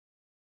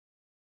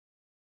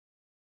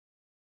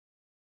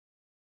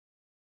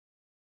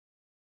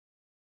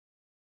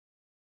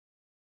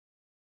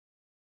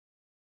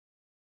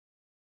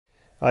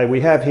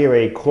We have here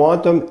a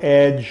Quantum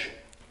Edge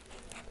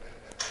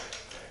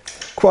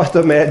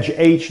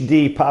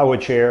HD power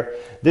chair.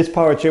 This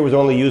power chair was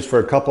only used for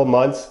a couple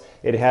months.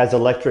 It has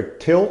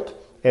electric tilt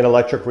and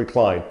electric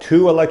recline,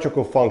 2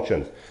 electrical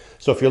functions.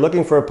 So if you're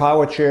looking for a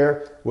power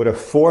chair with a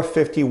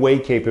 450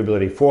 weight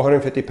capability,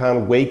 450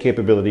 pound weight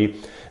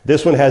capability,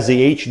 this one has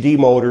the HD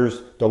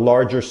motors, the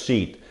larger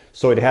seat.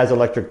 So it has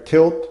electric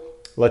tilt,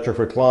 electric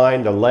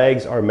recline, the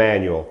legs are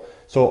manual.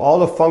 So all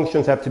the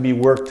functions have to be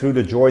worked through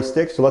the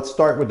joystick. So let's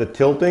start with the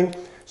tilting.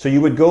 So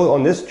you would go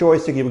on this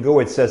joystick, you would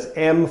go, it says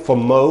M for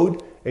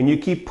mode, and you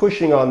keep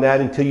pushing on that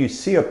until you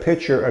see a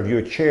picture of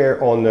your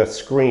chair on the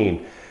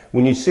screen.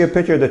 When you see a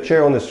picture of the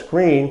chair on the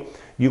screen,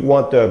 you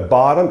want the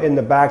bottom and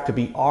the back to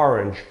be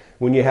orange.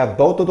 When you have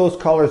both of those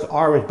colors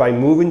orange by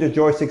moving the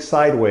joystick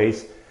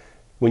sideways,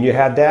 when you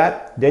have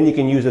that, then you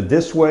can use it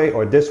this way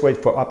or this way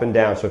for up and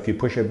down. So if you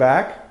push it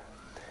back,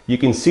 you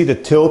can see the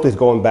tilt is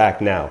going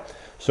back now.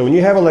 So when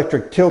you have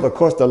electric tilt, of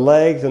course the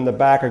legs and the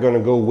back are going to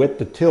go with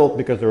the tilt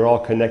because they're all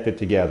connected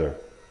together.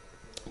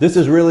 This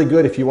is really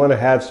good if you want to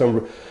have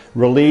some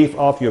relief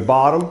off your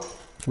bottom,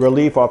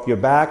 relief off your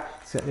back.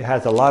 It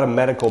has a lot of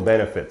medical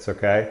benefits,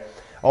 okay?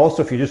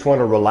 Also, if you just want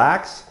to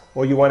relax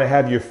or you want to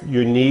have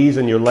your knees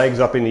and your legs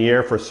up in the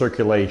air for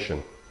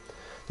circulation.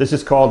 This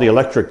is called the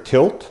electric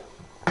tilt.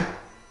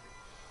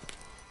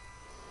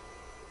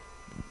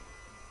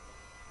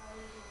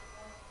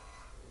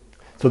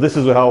 So this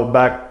is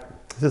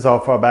how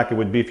far back it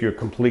would be if you're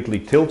completely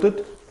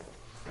tilted.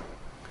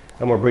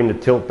 And we'll bring the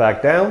tilt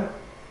back down.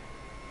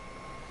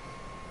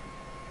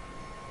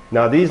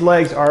 Now these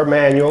legs are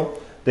manual.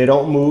 They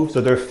don't move,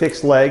 so they're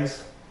fixed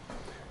legs.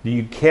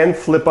 You can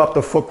flip up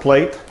the foot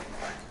plate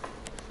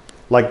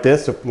like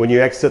this when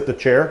you exit the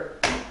chair.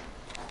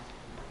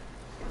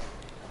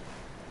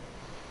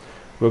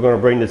 We're going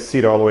to bring the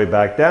seat all the way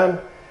back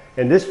down.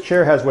 And this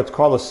chair has what's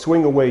called a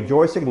swing away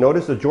joystick.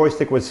 Notice the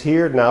joystick was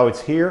here, now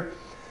it's here.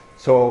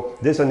 So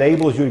this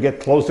enables you to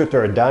get closer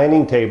to a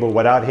dining table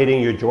without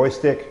hitting your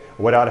joystick,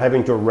 without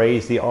having to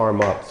raise the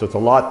arm up. So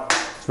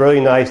it's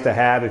really nice to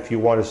have if you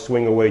want to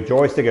swing away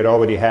joystick. It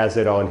already has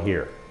it on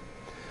here.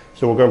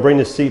 So we're going to bring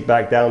the seat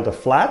back down to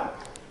flat.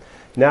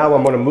 Now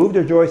I'm going to move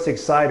the joystick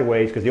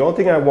sideways because the only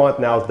thing I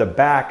want now is the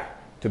back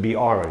to be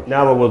orange.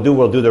 Now what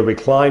we'll do the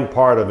recline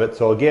part of it.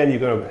 So again, you're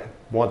going to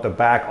want the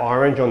back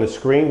orange on the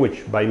screen,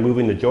 which by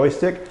moving the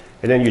joystick,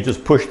 and then you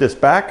just push this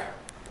back.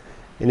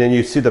 And then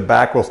you see the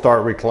back will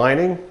start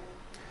reclining.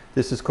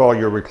 This is called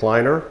your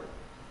recliner.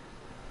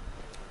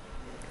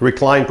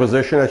 Recline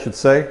position, I should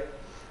say.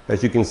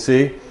 As you can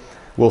see,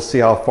 we'll see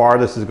how far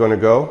this is going to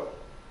go.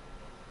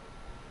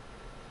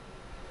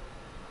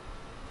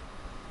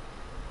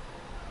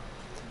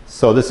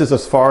 So this is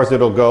as far as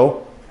it'll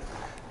go.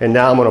 And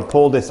now I'm going to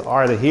pull this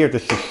out of here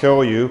just to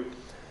show you.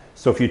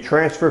 So if you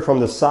transfer from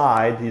the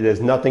side,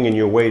 there's nothing in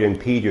your way to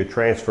impede your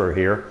transfer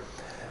here.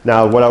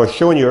 Now what I was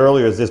showing you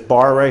earlier is this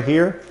bar right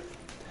here.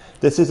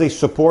 This is a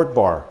support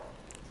bar.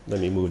 Let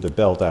me move the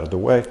belt out of the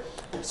way.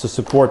 It's a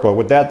support bar.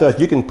 What that does,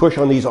 you can push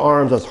on these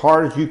arms as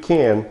hard as you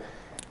can,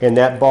 and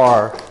that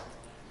bar,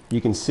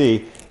 you can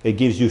see, it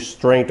gives you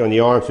strength on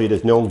the arm so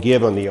there's no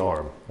give on the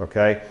arm,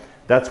 okay?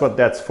 That's what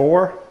that's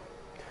for.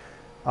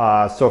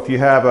 So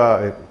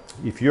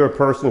if you're a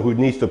person who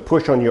needs to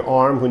push on your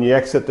arm when you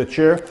exit the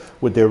chair,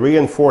 with the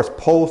reinforced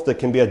post that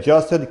can be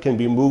adjusted, it can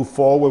be moved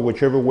forward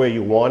whichever way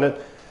you want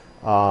it.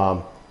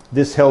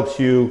 This helps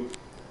you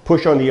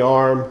push on the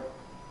arm.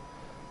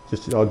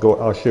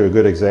 I'll show you a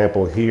good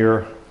example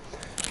here.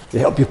 To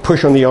help you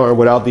push on the arm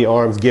without the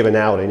arms giving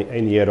out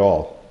any at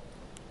all.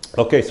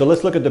 Okay, so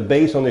let's look at the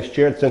base on this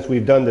chair since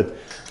we've done the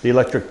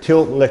electric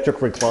tilt,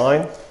 electric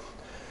recline.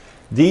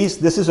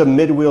 This is a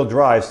mid-wheel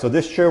drive, so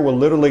this chair will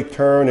literally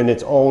turn in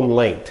its own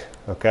length,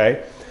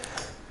 okay?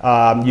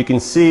 You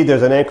can see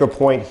there's an anchor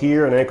point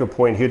here, an anchor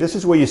point here. This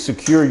is where you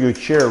secure your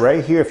chair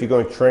right here if you're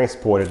going to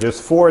transport it. There's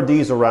 4 of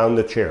these around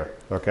the chair,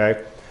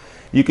 okay?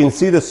 You can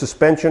see the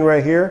suspension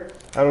right here.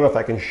 I don't know if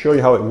I can show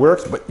you how it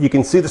works, but you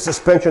can see the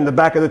suspension in the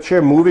back of the chair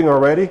moving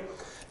already.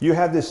 You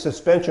have this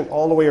suspension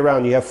all the way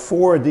around. You have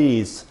 4 of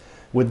these.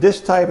 With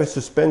this type of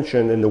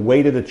suspension and the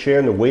weight of the chair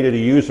and the weight of the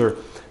user,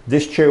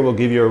 this chair will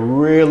give you a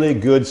really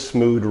good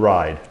smooth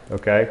ride,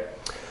 okay?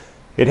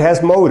 It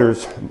has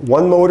motors,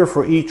 1 motor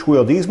for each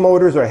wheel. These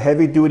motors are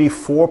heavy duty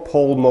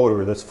 4-pole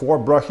motors. There's 4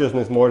 brushes in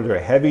this motor. They're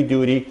heavy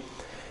duty.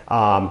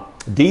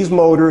 These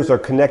motors are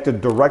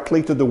connected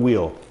directly to the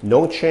wheel.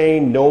 No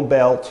chain, no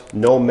belt,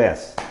 no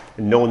mess,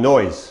 and no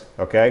noise,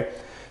 okay?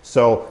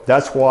 So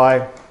that's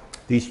why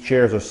these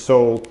chairs are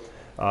so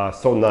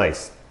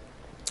nice.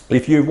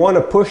 If you want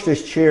to push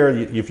this chair,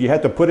 if you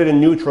had to put it in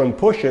neutral and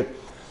push it,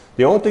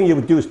 the only thing you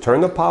would do is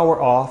turn the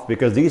power off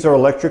because these are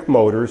electric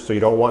motors, so you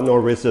don't want no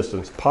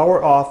resistance.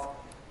 Power off,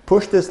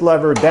 push this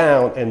lever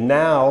down, and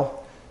now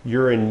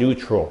you're in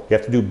neutral. You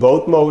have to do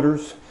both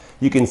motors.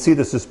 You can see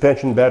the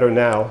suspension better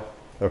now,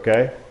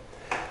 okay?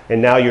 And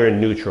now you're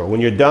in neutral.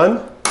 When you're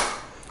done,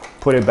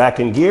 put it back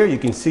in gear. You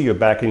can see you're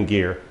back in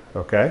gear,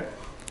 okay?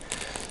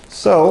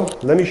 So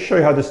let me show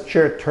you how this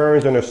chair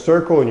turns in a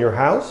circle in your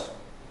house.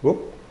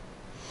 Whoop.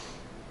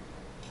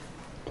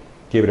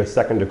 Give it a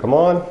second to come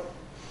on.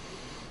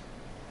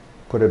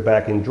 Put it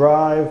back in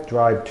drive,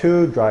 drive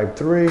 2, drive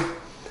 3.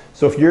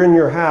 So if you're in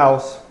your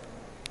house,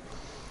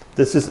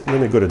 this is, let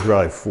me go to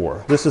drive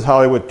 4. This is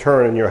how it would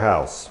turn in your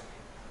house.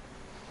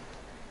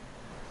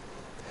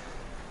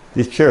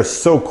 This chair is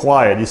so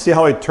quiet. You see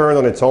how it turned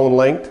on its own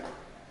length?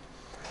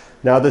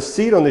 Now the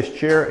seat on this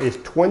chair is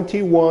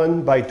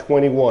 21 by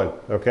 21,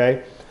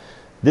 okay?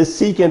 This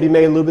seat can be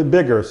made a little bit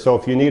bigger. So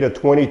if you need a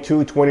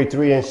 22,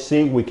 23 inch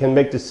seat, we can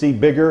make the seat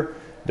bigger.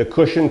 The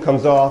cushion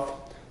comes off.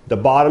 The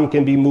bottom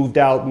can be moved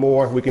out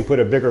more. We can put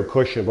a bigger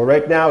cushion. But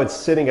right now it's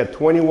sitting at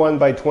 21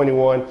 by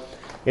 21,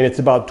 and it's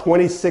about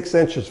 26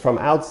 inches from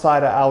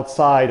outside to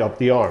outside of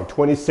the arm,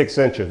 26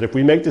 inches. If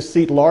we make the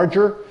seat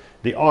larger,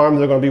 the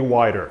arms are going to be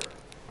wider.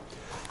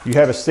 You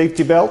have a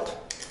safety belt.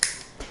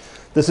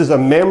 This is a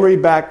memory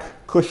back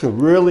cushion,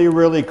 really,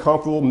 really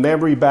comfortable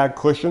memory back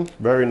cushion,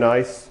 very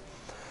nice.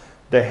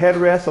 The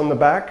headrest on the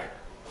back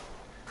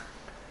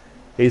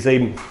is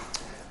a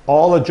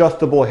all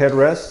adjustable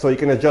headrest, so you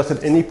can adjust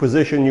it any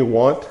position you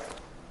want.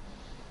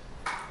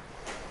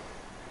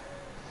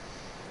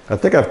 I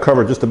think I've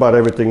covered just about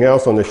everything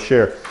else on this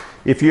chair.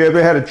 If you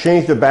ever had to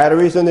change the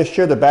batteries in this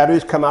chair, the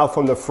batteries come out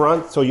from the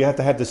front, so you have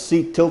to have the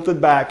seat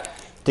tilted back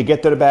to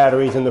get to the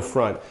batteries in the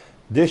front.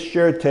 This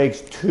chair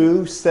takes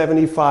two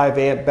 75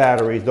 amp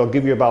batteries. They'll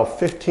give you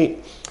about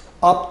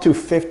up to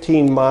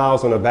 15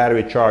 miles on a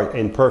battery charge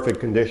in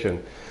perfect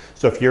condition.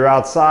 So if you're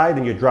outside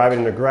and you're driving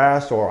in the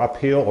grass or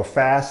uphill or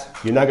fast,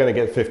 you're not going to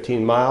get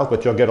 15 miles,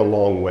 but you'll get a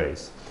long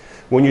ways.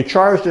 When you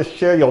charge this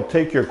chair, you'll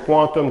take your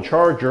quantum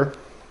charger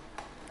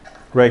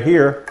right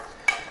here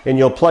and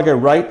you'll plug it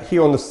right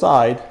here on the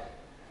side,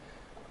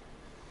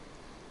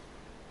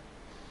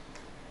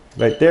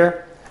 right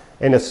there.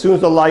 And as soon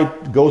as the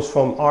light goes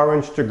from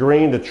orange to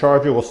green, the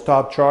charger will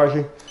stop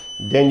charging.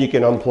 Then you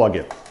can unplug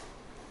it.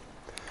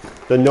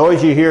 The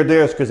noise you hear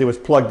there is because it was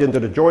plugged into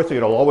the joystick.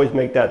 It'll always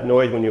make that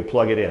noise when you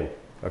plug it in,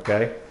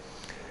 okay?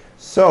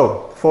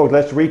 So, folks,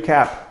 let's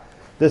recap.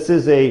 This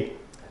is a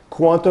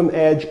Quantum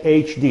Edge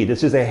HD.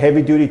 This is a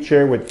heavy-duty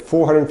chair with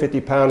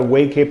 450-pound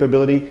weight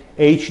capability,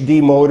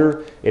 HD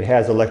motor. It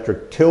has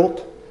electric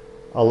tilt,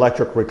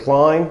 electric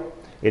recline.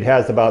 It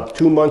has about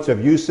 2 months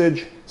of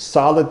usage,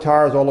 solid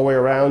tires all the way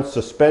around,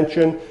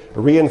 suspension,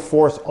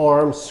 reinforced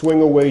arms,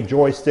 swing-away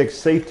joystick,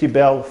 safety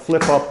belt,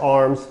 flip-up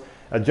arms,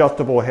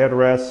 adjustable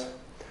headrest,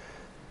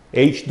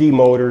 HD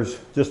motors,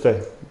 just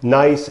a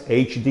nice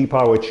HD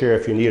power chair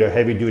if you need a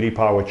heavy-duty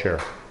power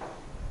chair.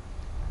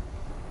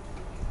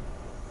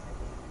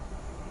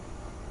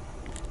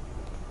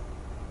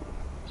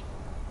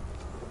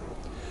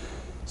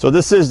 So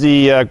this is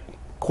the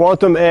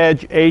Quantum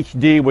Edge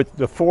HD with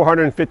the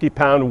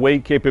 450-pound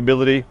weight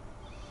capability.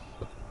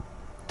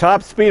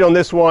 Top speed on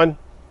this one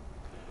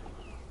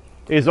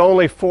is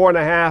only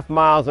 4.5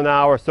 miles an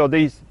hour. So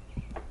these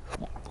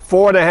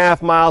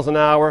 4.5 miles an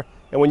hour,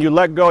 and when you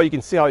let go, you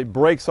can see how it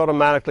brakes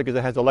automatically because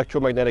it has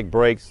electromagnetic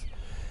brakes.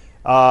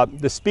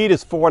 The speed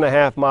is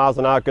 4.5 miles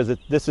an hour because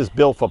this is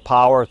built for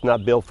power, it's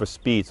not built for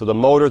speed. So the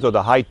motors are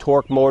the high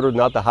torque motor,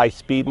 not the high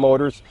speed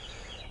motors.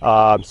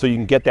 So you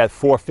can get that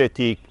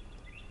 450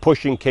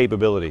 pushing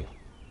capability.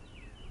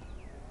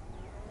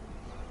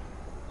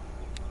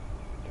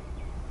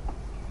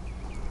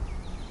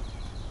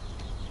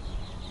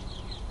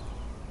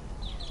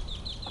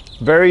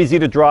 Very easy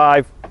to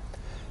drive,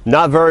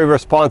 not very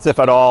responsive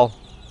at all.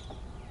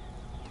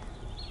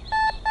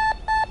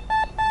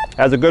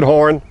 Has a good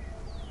horn.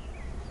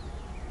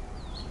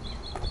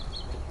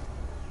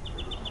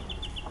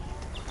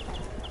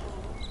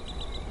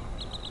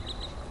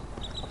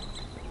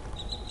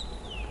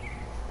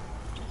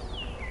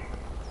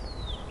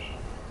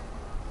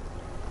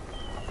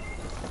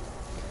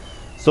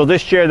 So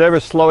this chair never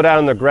slow down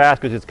in the grass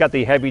because it's got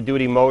the heavy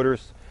duty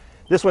motors.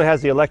 This one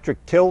has the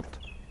electric tilt,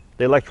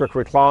 the electric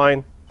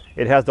recline.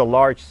 It has the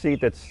large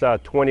seat that's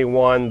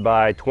 21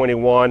 by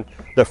 21,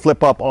 the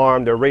flip up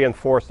arm, the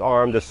reinforced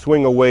arm, the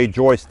swing away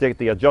joystick,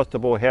 the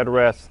adjustable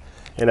headrest,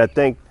 and I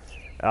think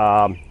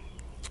the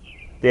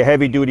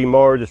heavy duty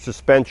motor, the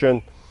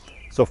suspension.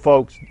 So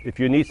folks, if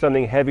you need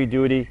something heavy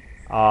duty,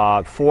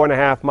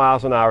 4.5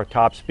 miles an hour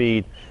top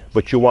speed,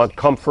 but you want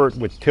comfort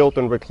with tilt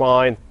and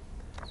recline,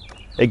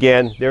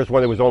 again, there's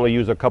one that was only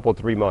used a couple,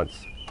 3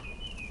 months.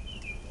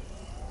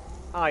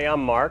 Hi,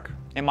 I'm Mark.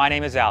 And my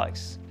name is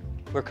Alex.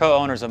 We're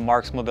co-owners of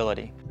Marc's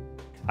Mobility.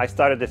 I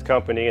started this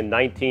company in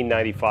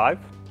 1995.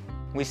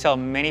 We sell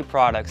many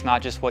products,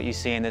 not just what you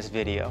see in this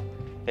video.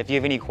 If you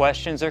have any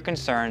questions or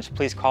concerns,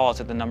 please call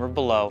us at the number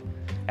below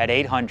at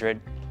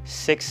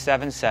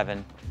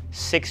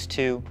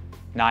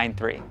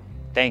 800-677-6293.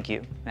 Thank you,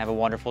 and have a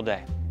wonderful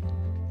day.